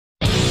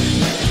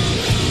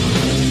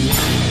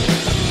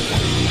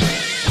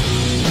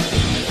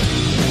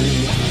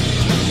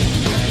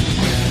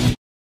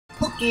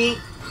Okay.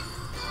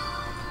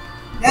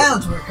 Now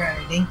it's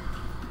recording.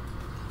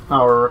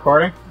 Oh, we're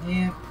recording?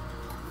 Yeah.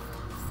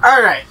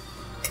 Alright.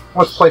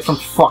 Let's play some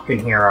fucking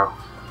hero.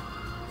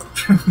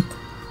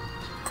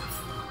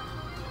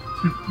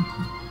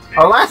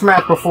 Our last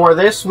match before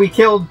this, we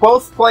killed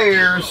both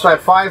players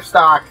at 5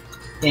 stock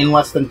in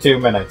less than 2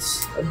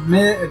 minutes. A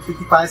minute and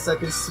 55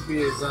 seconds to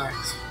be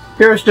exact.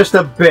 Here's just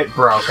a bit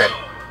broken.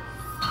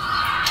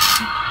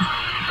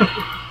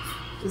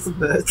 Just a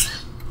bit.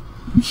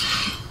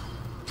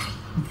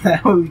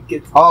 Now we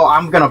get. Oh,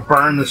 I'm gonna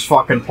burn this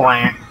fucking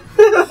plant.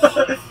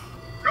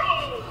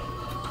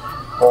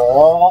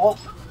 Oh.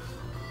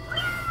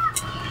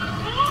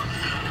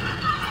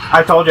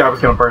 I told you I was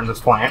gonna burn this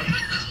plant.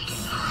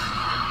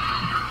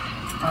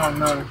 Oh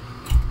no.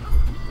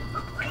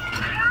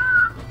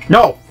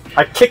 No!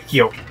 I kicked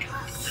you!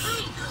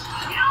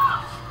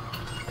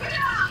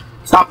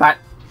 Stop that!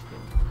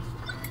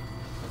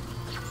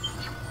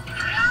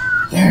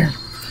 There.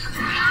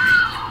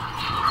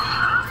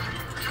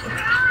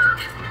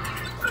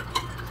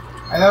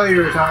 I know you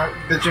were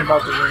bitching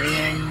about the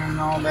raining and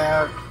all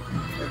that.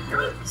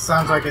 It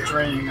sounds like it's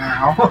raining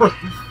now.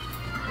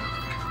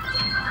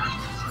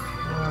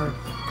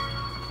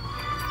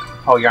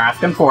 Oh, you're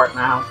asking for it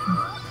now.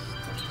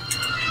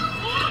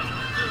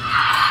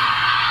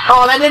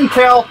 Oh, that didn't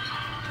kill!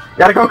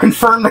 Gotta go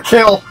confirm the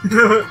kill!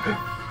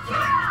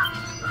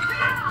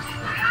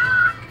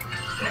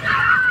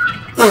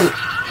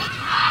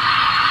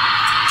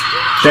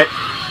 Shit.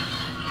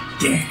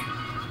 Damn.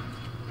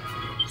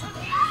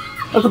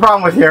 That's the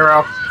problem with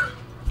Hero.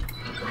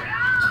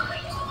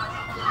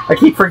 I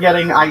keep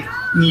forgetting I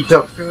need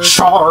to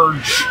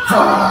charge.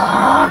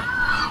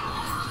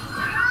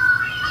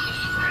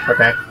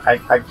 Okay, I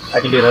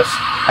can do this.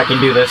 I can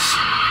do this.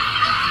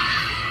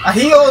 I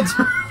healed!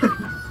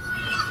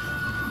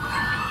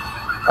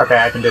 Okay,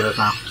 I can do this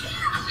now.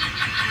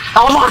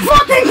 Oh my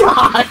fucking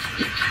god!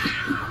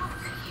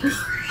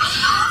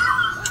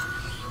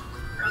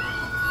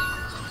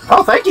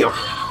 Oh, thank you!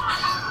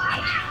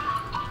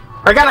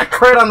 I got a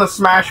crit on the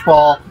smash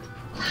ball.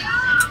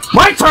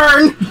 My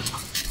turn!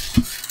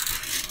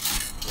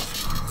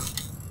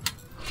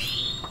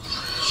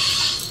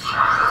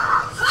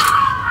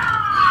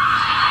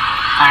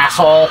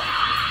 Asshole.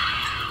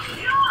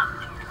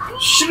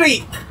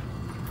 Shriek!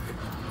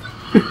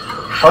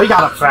 Oh, you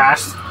got it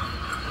fast.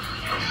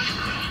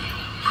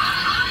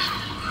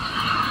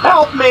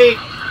 Help me!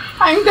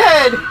 I'm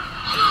dead!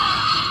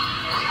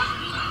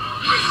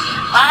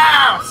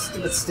 Ow!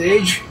 Stupid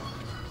stage.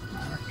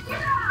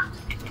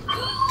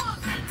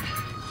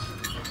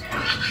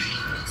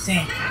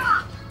 Sink.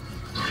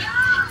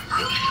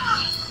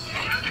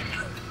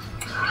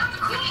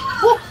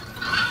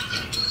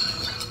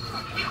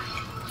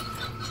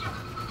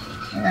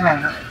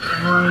 Yeah,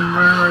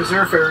 remember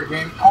your favorite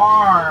game?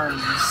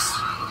 Arms.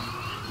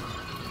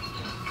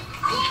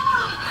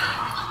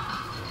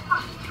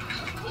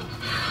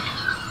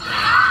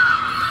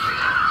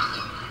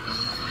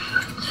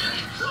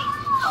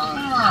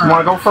 You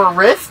wanna go for a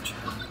rift?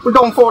 We're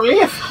going for a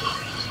lift.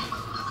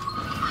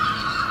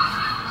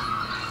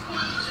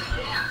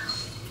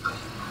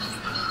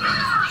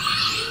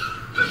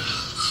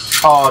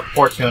 Oh,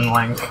 poor Toon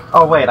Link.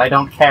 Oh wait, I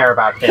don't care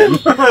about him.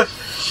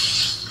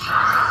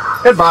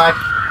 Goodbye.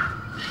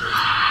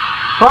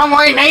 Wrong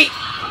way, Nate!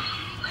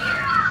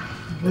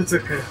 It's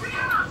okay.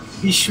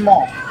 He's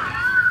small.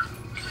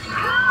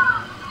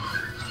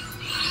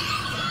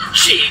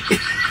 Shit!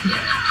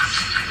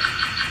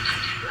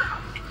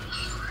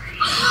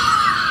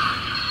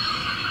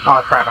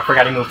 Oh crap, I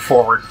forgot he moved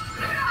forward.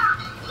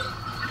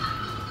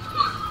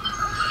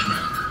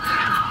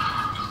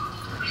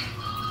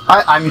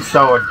 I'm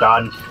so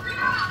done.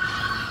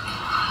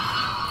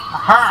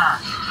 Aha!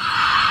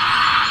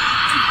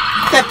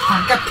 That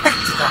punk got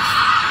picked to death.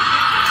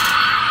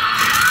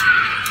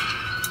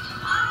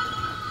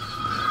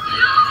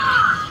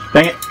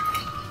 Dang it.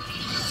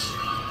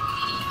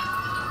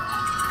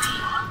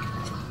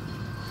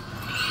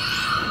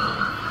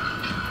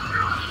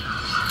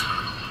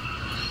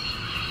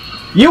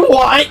 You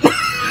what?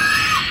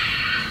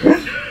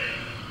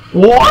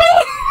 What?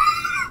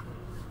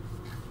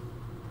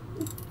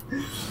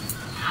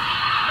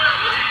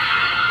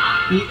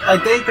 I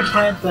think the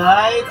plant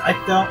died. I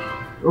don't.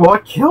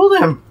 What killed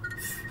him?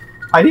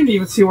 I didn't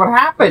even see what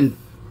happened.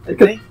 I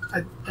think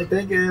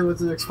it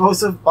was an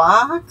explosive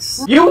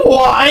box. You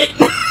what?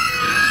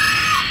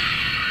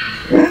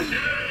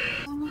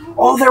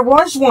 Oh, there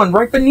was one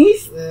right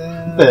beneath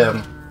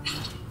them.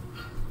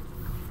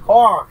 Of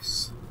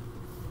course.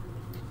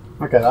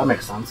 Okay, that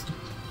makes sense.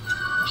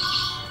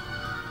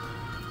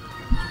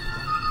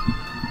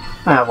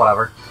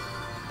 Whatever.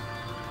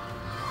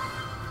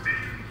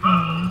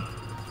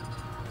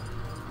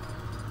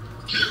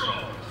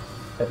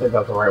 I think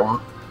that's the right one.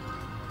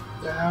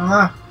 I don't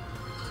know.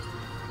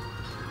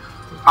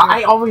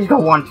 I always go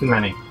one too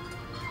many.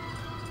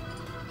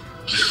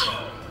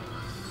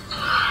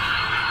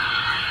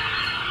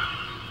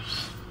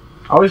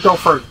 I always go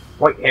for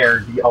white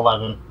hair, the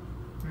 11.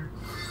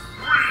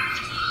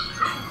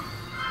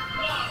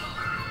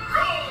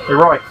 Hey,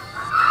 Roy.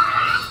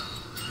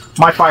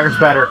 My fire's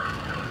better.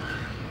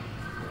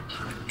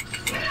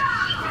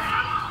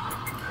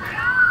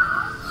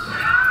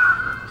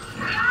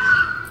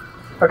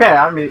 Okay,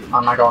 I'm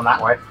not going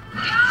that way.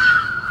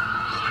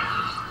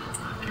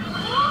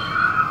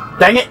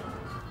 Dang it!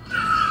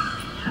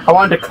 I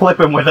wanted to clip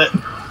him with it.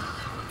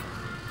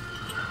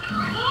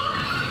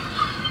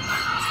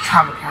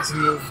 Kamikaze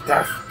move,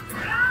 death.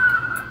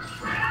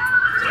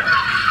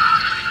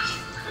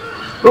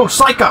 Ooh,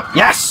 Psycho!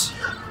 Yes!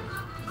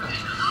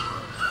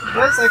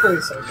 What exactly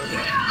is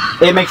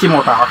Psycho? It makes you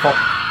more powerful.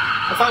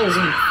 I thought it was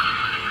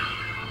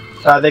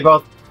in... They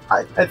both...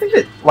 I think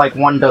that, like,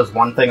 one does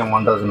one thing and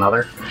one does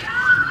another.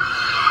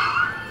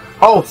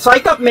 Oh,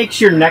 Psych Up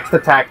makes your next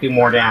attack do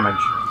more damage.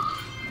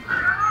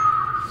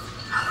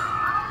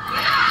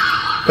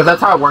 Because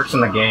that's how it works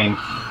in the game.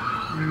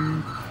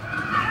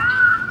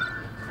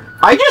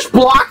 I just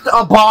blocked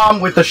a bomb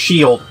with a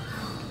shield.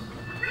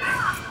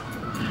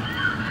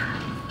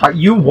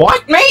 You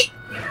what, mate?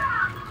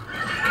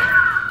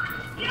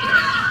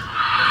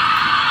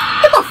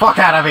 Get the fuck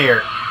out of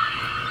here.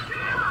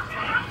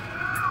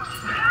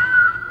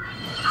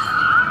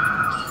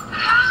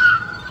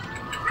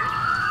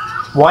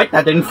 What?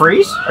 That didn't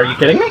freeze? Are you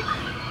kidding me?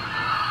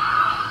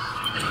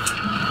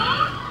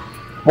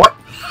 What?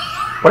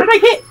 What did I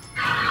hit?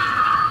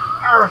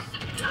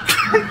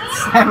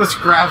 Samus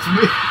grabs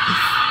me.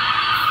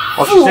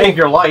 Well, she saved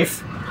your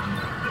life.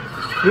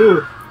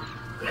 Ooh.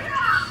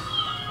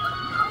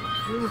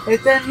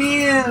 It's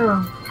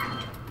N.E.W.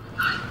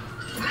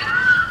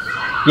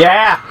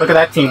 Yeah, look at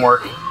that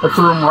teamwork. I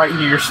threw him right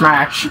into your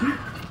smash.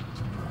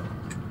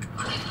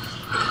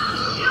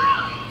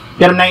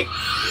 Get him, Nate.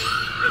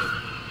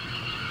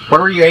 What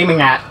were you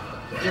aiming at?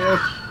 Yeah,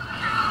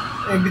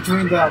 in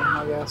between them,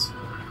 I guess.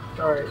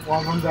 Alright,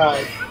 one of them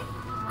died.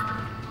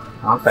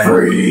 Okay.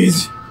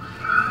 Freeze!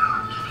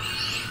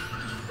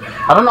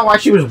 I don't know why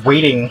she was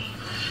waiting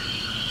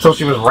until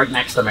she was right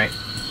next to me.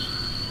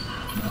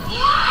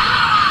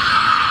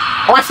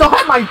 Oh, I still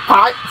had my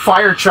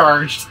fire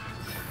charged.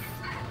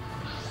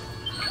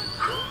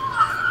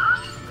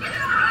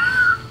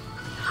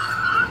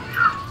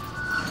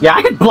 Yeah,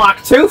 I could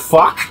block too,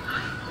 fuck.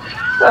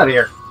 Get out of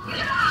here.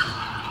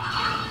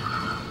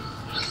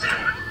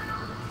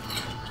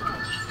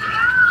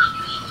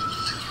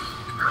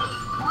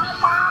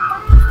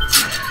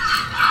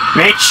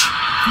 Bitch!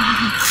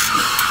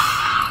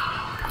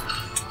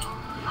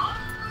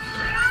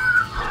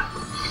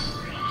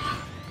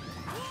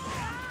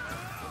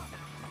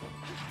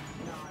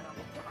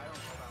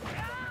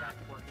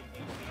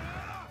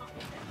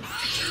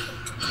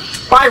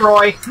 Bye,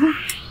 Roy!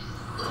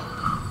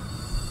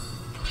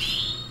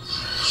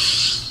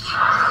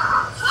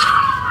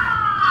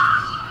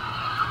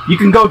 You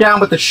can go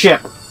down with the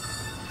ship.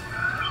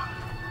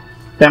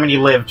 Damn it, he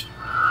lived.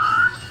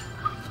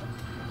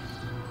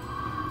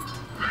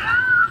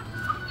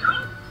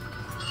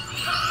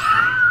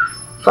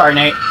 Sorry,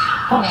 Nate.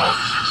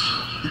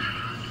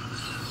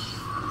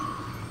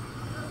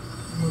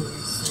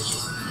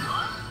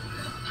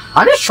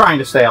 I'm just trying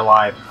to stay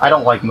alive. I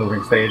don't like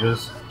moving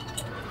stages.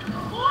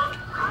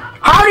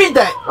 How did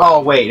that...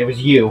 Oh, wait, it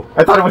was you.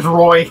 I thought it was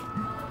Roy.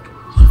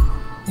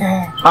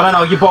 I don't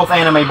know, you both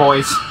anime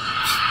boys.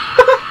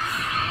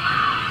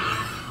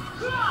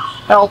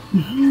 Help.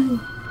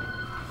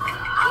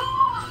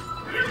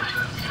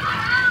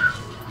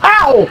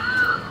 Ow!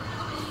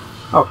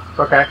 Oh,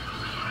 okay.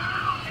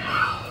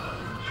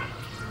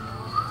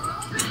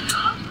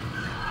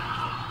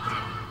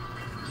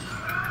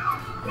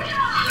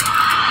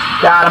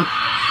 Got him.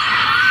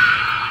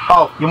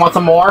 Oh, you want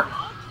some more?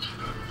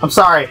 I'm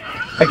sorry.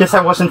 I guess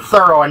I wasn't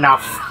thorough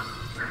enough.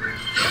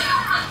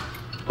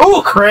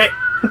 Ooh, crit!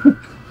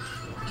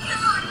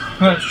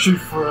 She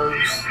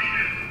froze.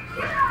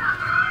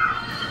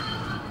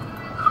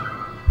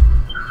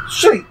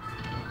 Shit!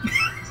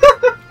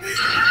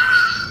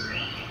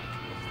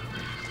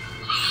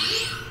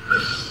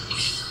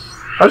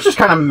 I was just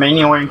kind of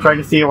menuing, trying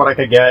to see what I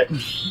could get.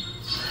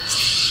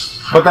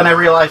 But then I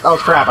realized, oh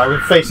crap, I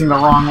was facing the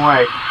wrong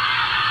way.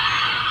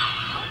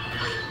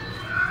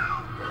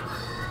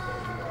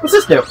 What's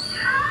this do?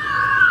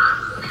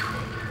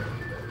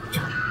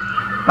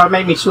 Oh, it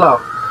made me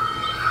slow.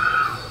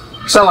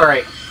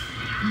 Accelerate.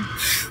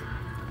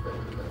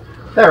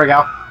 There we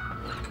go.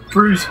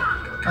 Bruise.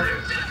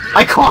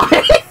 I caught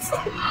it!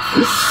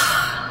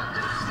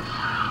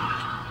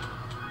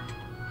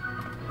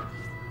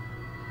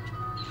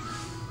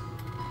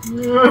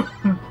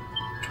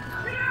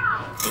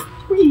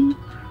 Whee.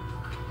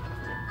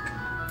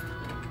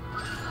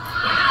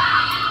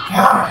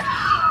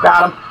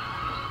 Got him.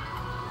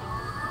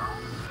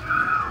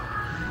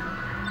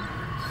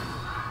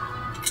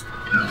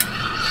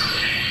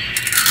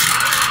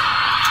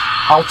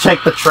 I'll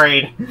take the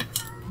trade.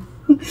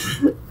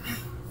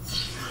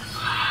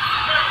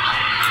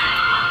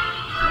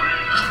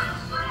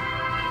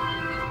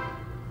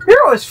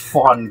 Hero is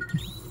fun.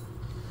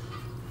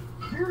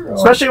 Hero.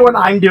 Especially when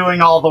I'm doing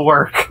all the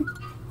work.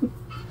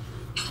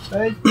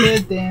 I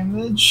did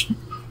damage.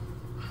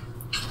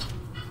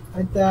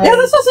 I died. Yeah,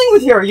 that's the thing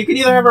with Hero. You could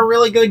either have a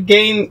really good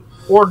game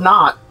or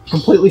not,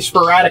 completely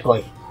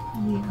sporadically.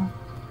 Yeah.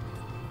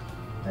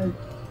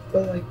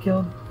 But I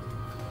killed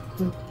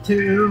the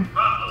 2.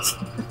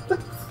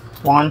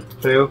 1,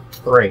 2,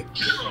 3.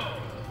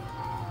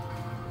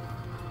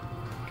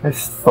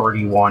 That's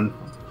 31.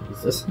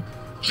 Jesus.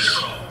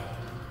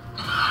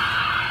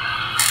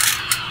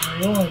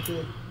 We only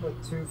did, what,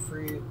 2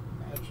 free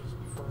matches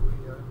before we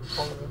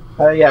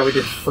recorded. Yeah, we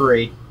did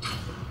 3.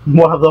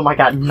 One of them I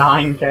got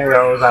 9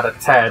 KOs out of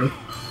 10.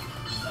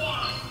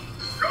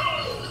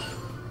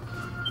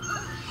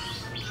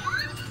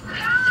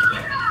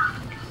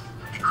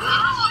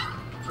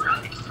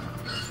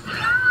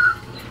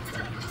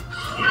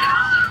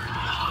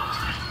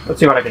 Let's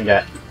see what I can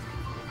get.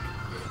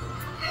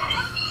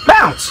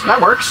 Bounce!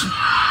 That works.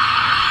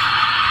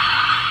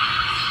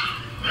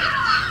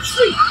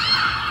 Sweet.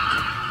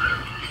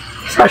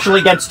 Especially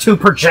against 2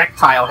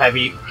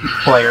 projectile-heavy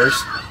players.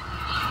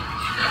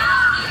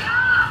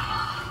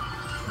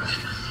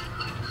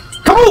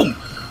 Kaboom!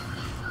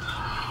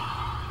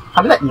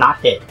 How did that not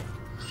hit?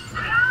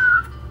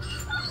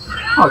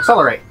 Oh,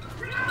 accelerate.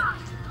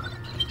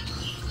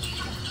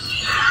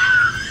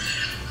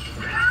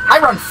 I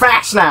run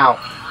fast now!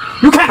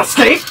 You can't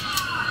escape!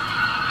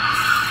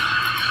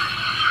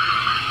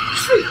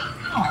 Sweet.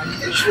 Oh,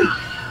 it's sweet.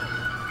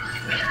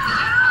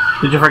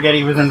 Did you forget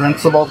he was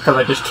invincible because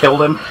I just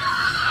killed him?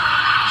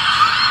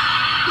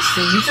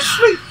 He's just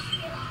sweet.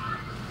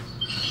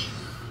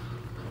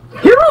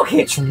 Hero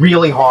hits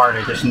really hard.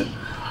 I just.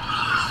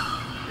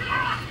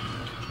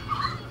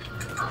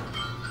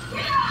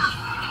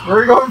 Where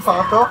are you going,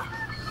 Falco?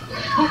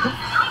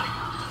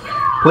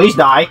 Please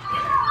die.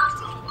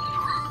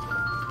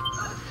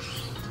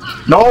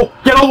 No!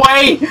 Get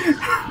away!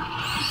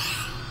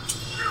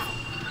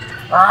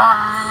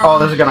 Oh,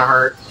 this is gonna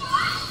hurt.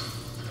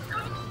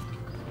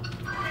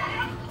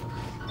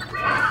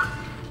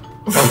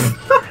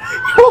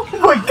 Oh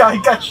my god, he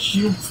got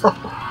shield thrown.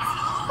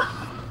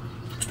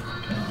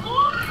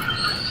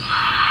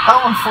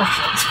 How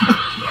unfortunate.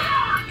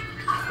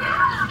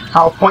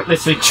 How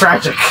pointlessly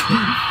tragic.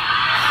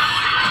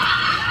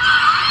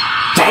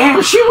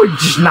 Damn, she would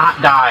just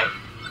not die.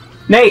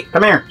 Nate,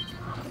 come here.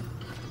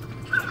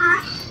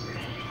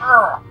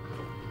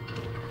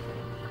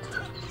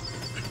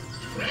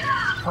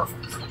 Perfect.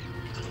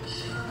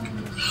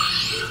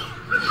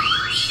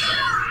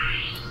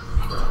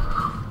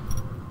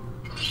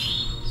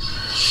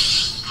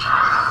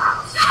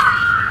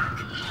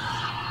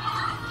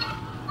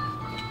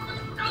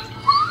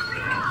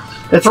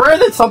 It's rare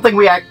that something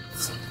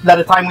that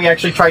a time we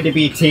actually tried to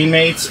be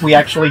teammates, we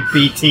actually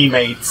be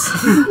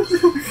teammates.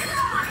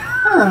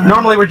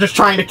 Normally we're just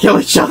trying to kill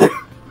each other.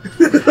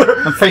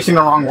 I'm facing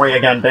the wrong way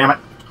again, damn it.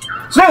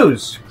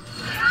 Snooze!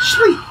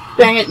 Sweet.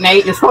 Dang it,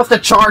 Nate, you're supposed to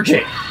charge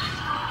it.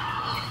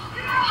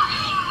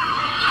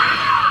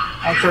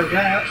 I'll try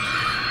that.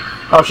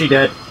 Oh, she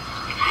did.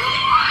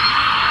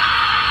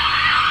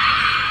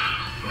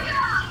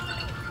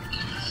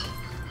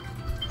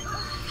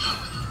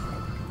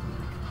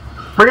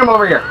 Bring him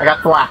over here. I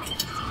got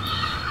thwacked.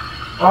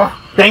 Oh,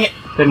 dang it.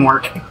 Didn't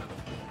work.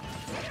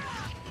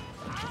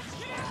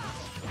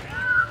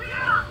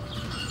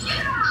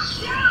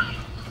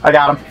 I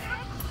got him.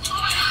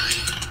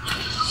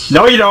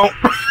 No, you don't.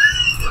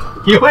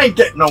 You ain't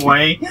getting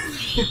away.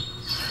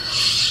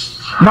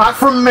 Not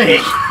from me.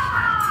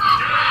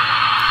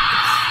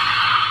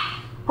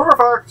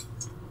 Perfect.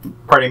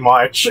 Pretty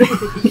much.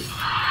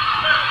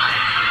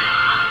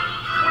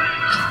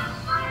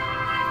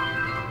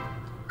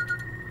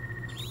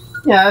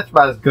 Yeah, that's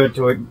about as good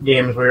to a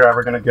game as we were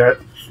ever going to get.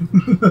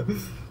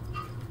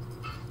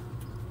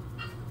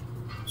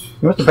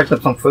 You must have picked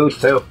up some food,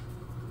 too.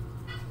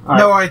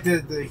 No, I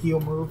did the heal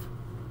move.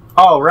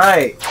 Oh,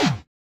 right.